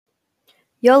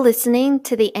You're listening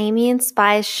to the Amy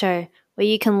Inspires Show, where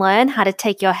you can learn how to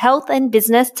take your health and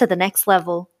business to the next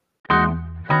level.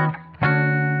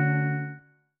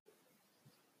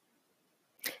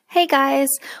 Hey guys,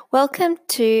 welcome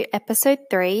to episode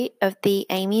 3 of the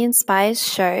Amy Inspires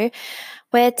Show,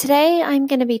 where today I'm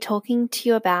going to be talking to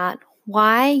you about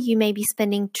why you may be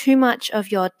spending too much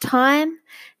of your time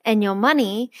and your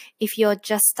money if you're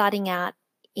just starting out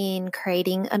in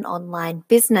creating an online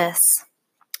business.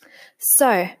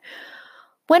 So,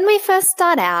 when we first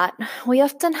start out, we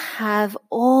often have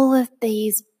all of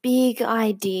these big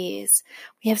ideas.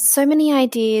 We have so many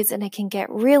ideas and it can get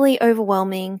really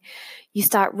overwhelming. You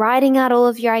start writing out all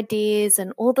of your ideas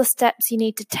and all the steps you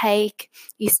need to take.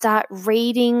 You start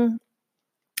reading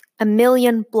a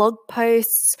million blog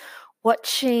posts,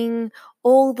 watching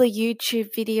all the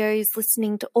YouTube videos,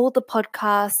 listening to all the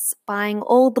podcasts, buying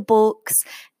all the books,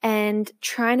 and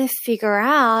trying to figure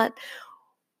out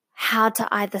how to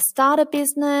either start a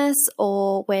business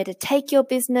or where to take your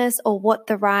business or what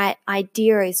the right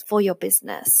idea is for your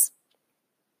business.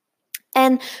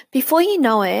 And before you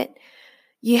know it,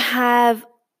 you have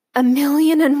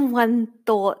 1,000,001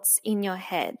 thoughts in your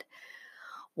head.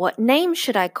 What name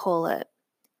should I call it?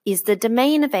 Is the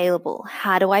domain available?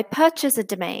 How do I purchase a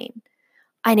domain?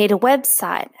 I need a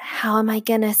website. How am I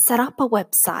going to set up a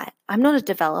website? I'm not a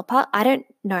developer. I don't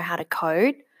know how to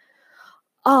code.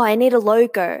 Oh, I need a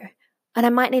logo, and I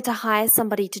might need to hire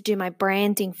somebody to do my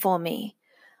branding for me.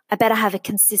 I better have a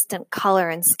consistent color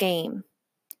and scheme.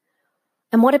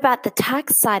 And what about the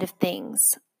tax side of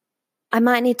things? I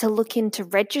might need to look into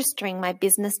registering my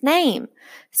business name,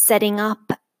 setting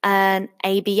up an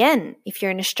ABN if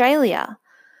you're in Australia,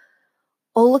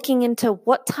 or looking into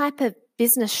what type of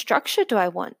business structure do I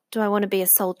want? Do I want to be a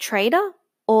sole trader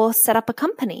or set up a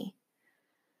company?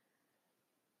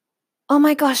 Oh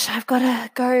my gosh, I've got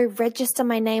to go register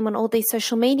my name on all these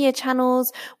social media channels.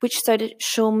 Which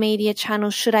social media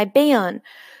channels should I be on?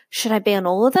 Should I be on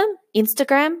all of them?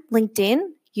 Instagram, LinkedIn,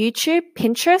 YouTube,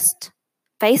 Pinterest,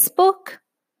 Facebook?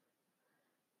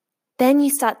 Then you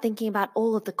start thinking about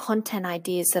all of the content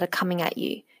ideas that are coming at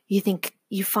you.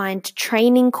 You find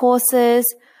training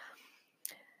courses.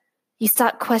 You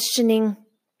start questioning,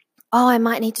 oh, I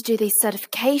might need to do these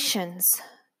certifications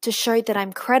to show that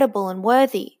I'm credible and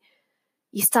worthy.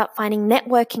 You start finding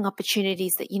networking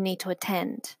opportunities that you need to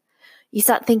attend. You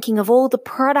start thinking of all the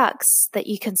products that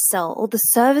you can sell, all the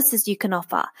services you can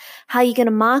offer, how you're going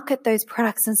to market those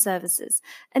products and services.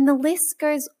 And the list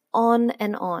goes on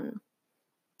and on.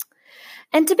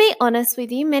 And to be honest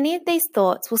with you, many of these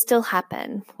thoughts will still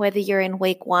happen, whether you're in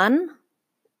week 1,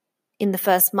 in the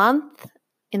first month,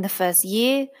 in the first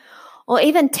year, or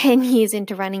even 10 years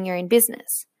into running your own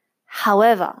business.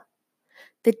 However,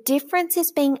 the difference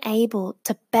is being able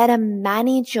to better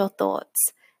manage your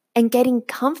thoughts and getting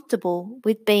comfortable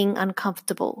with being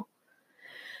uncomfortable.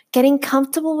 Getting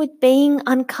comfortable with being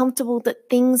uncomfortable that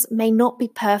things may not be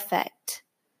perfect.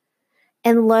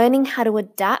 And learning how to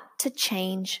adapt to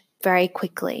change very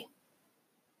quickly.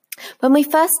 When we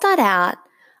first start out,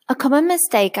 a common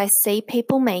mistake I see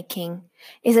people making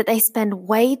is that they spend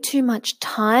way too much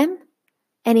time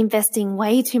and investing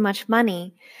way too much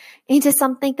money into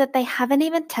something that they haven't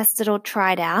even tested or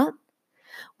tried out,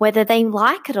 whether they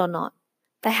like it or not.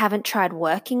 They haven't tried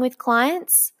working with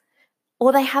clients,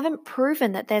 or they haven't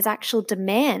proven that there's actual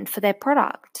demand for their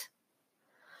product.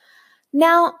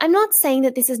 Now, I'm not saying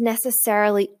that this is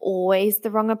necessarily always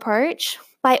the wrong approach.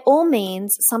 By all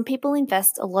means, some people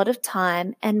invest a lot of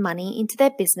time and money into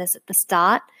their business at the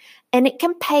start, and it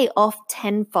can pay off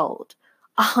tenfold,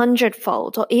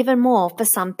 100-fold, or even more for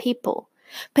some people,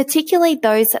 particularly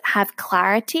those that have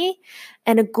clarity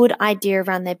and a good idea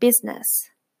around their business.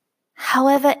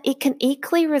 However, it can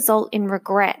equally result in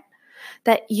regret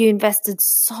that you invested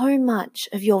so much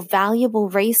of your valuable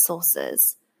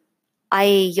resources,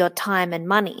 i.e. your time and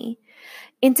money,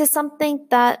 into something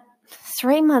that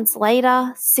 3 months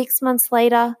later, 6 months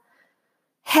later,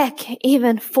 heck,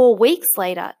 even 4 weeks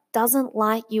later, doesn't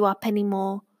light you up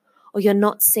anymore, or you're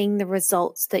not seeing the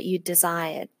results that you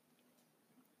desired.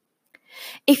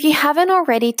 If you haven't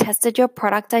already tested your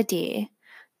product idea,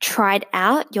 tried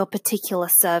out your particular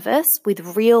service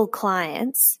with real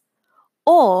clients,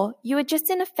 or you are just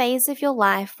in a phase of your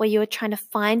life where you are trying to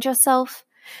find yourself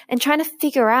and trying to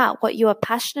figure out what you are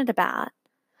passionate about,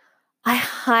 I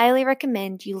highly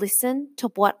recommend you listen to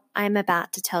what I'm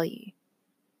about to tell you.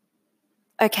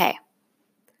 Okay,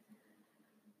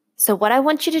 so what I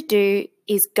want you to do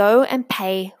is go and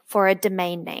pay for a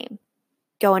domain name.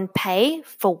 Go and pay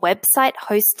for website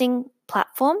hosting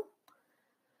platform.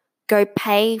 Go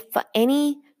pay for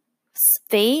any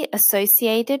fee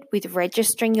associated with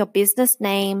registering your business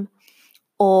name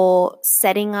or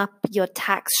setting up your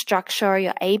tax structure or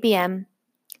your ABM,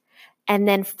 and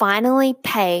then finally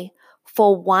pay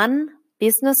for one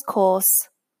business course,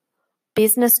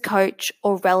 business coach,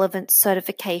 or relevant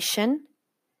certification.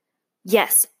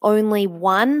 Yes, only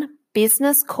one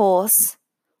business course,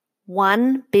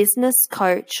 one business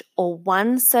coach, or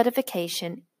one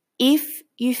certification if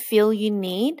you feel you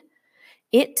need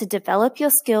it to develop your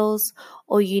skills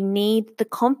or you need the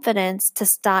confidence to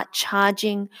start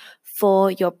charging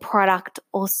for your product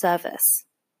or service.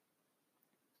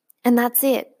 And that's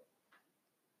it.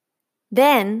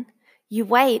 Then you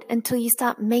wait until you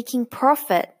start making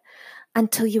profit,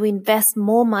 until you invest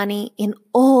more money in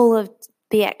all of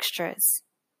the extras.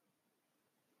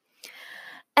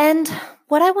 And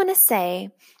what I want to say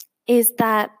is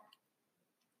that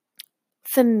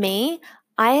for me,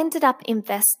 I ended up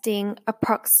investing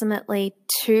approximately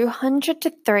 $200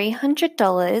 to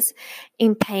 $300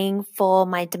 in paying for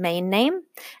my domain name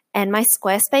and my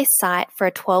Squarespace site for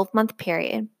a 12-month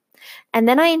period. And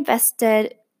then I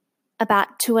invested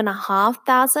about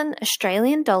 $2,500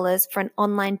 Australian dollars for an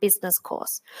online business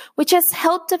course, which has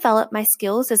helped develop my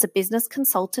skills as a business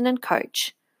consultant and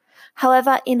coach.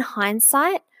 However, in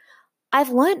hindsight, I've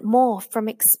learned more from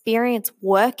experience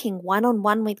working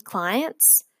one-on-one with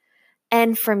clients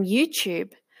and from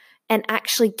YouTube and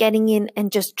actually getting in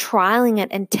and just trialing it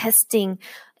and testing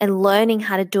and learning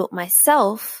how to do it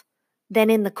myself than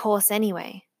in the course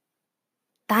anyway.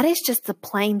 That is just the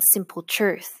plain, simple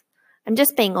truth. I'm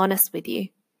just being honest with you.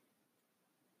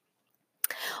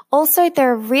 Also,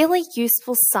 there are really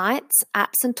useful sites,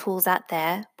 apps, and tools out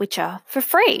there which are for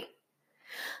free.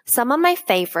 Some of my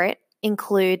favorite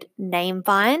include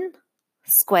Namevine,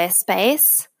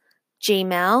 Squarespace,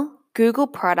 Gmail, Google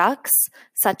products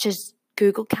such as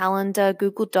Google Calendar,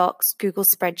 Google Docs, Google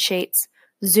Spreadsheets,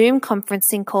 Zoom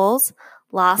conferencing calls,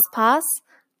 LastPass,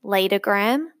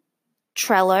 Latergram,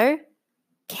 Trello,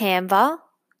 Canva,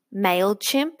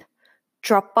 MailChimp,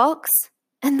 Dropbox,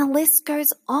 and the list goes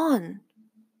on.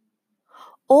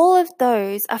 All of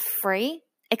those are free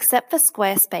except for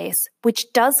Squarespace,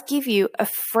 which does give you a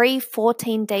free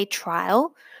 14-day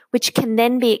trial, which can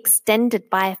then be extended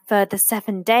by a further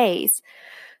 7 days.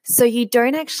 So you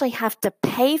don't actually have to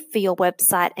pay for your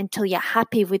website until you're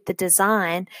happy with the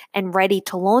design and ready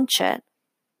to launch it.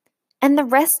 And the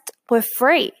rest were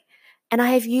free. And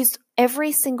I have used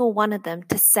every single one of them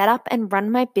to set up and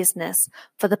run my business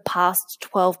for the past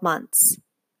 12 months.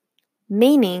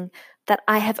 Meaning that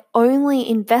I have only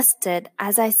invested,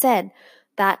 as I said,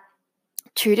 that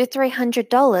 $200 to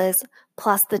 $300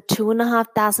 plus the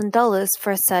 $2,500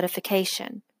 for a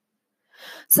certification.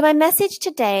 So my message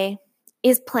today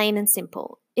is plain and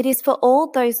simple. It is for all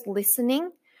those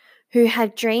listening who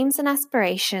have dreams and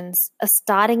aspirations of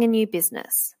starting a new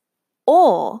business,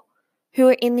 or who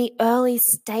are in the early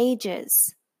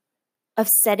stages of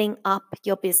setting up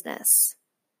your business.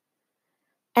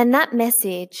 And that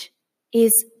message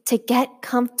is to get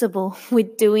comfortable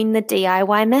with doing the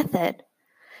DIY method.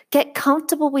 Get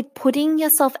comfortable with putting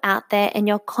yourself out there and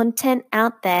your content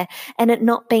out there and it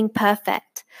not being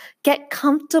perfect. Get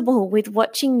comfortable with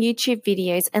watching YouTube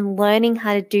videos and learning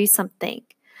how to do something.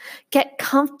 Get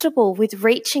comfortable with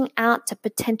reaching out to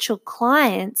potential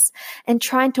clients and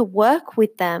trying to work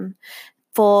with them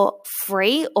for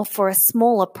free or for a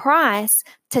smaller price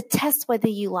to test whether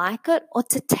you like it or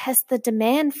to test the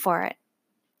demand for it.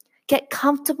 Get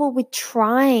comfortable with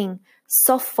trying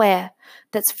software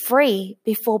that's free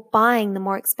before buying the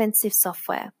more expensive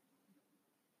software.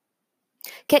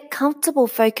 Get comfortable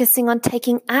focusing on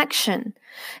taking action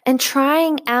and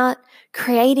trying out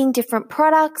creating different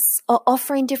products or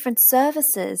offering different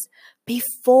services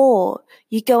before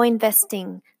you go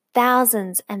investing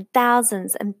thousands and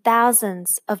thousands and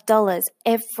thousands of dollars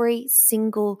every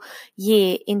single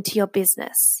year into your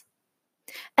business.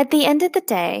 At the end of the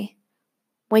day,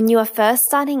 when you are first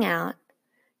starting out,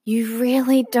 you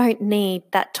really don't need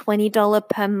that $20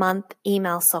 per month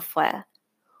email software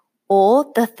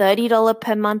or the $30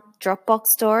 per month Dropbox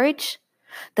storage,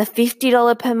 the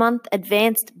 $50 per month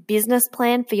advanced business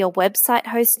plan for your website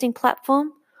hosting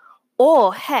platform,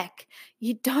 or heck,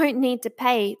 you don't need to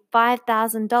pay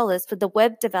 $5,000 for the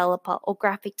web developer or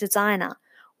graphic designer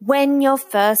when you're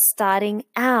first starting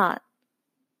out.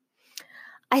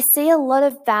 I see a lot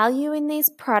of value in these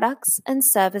products and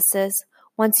services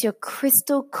once you're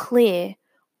crystal clear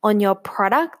on your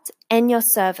product and your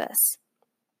service.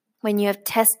 When you have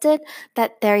tested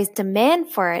that there is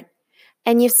demand for it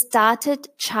and you've started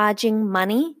charging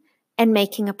money and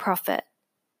making a profit,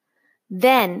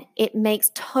 then it makes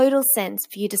total sense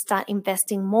for you to start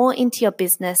investing more into your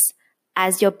business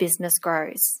as your business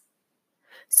grows.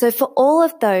 So for all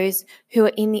of those who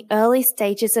are in the early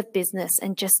stages of business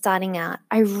and just starting out,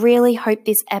 I really hope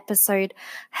this episode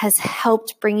has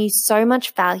helped bring you so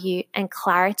much value and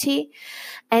clarity.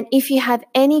 And if you have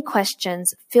any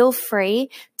questions, feel free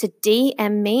to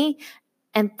DM me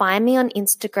and find me on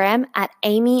Instagram at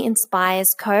Amy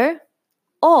Inspires Co.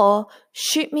 or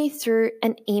shoot me through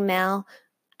an email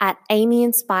at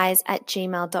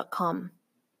amyinspires@gmail.com.